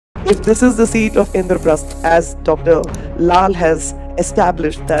If this is the seat of Indraprastha, as Dr. Lal has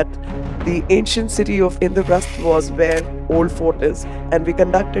established that the ancient city of Indraprastha was where old fort is, and we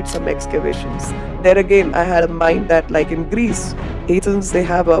conducted some excavations. There again, I had a mind that, like in Greece, Athens, they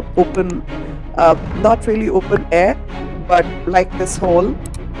have a open, not really open air, but like this hole.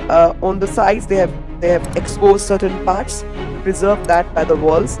 On the sides, they have exposed certain parts, preserved that by the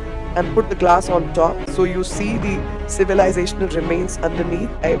walls, and put the glass on top, so you see the civilizational remains underneath.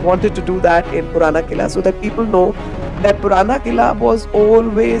 I wanted to do that in Purana Qila so that people know that Purana Qila was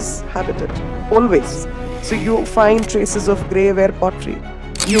always habited, always. So you find traces of grey ware pottery,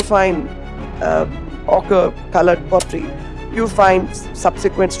 you find ochre colored pottery, you find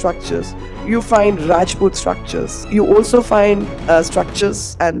subsequent structures, you find Rajput structures, you also find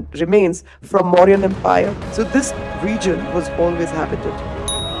structures and remains from Mauryan Empire. So this region was always habited.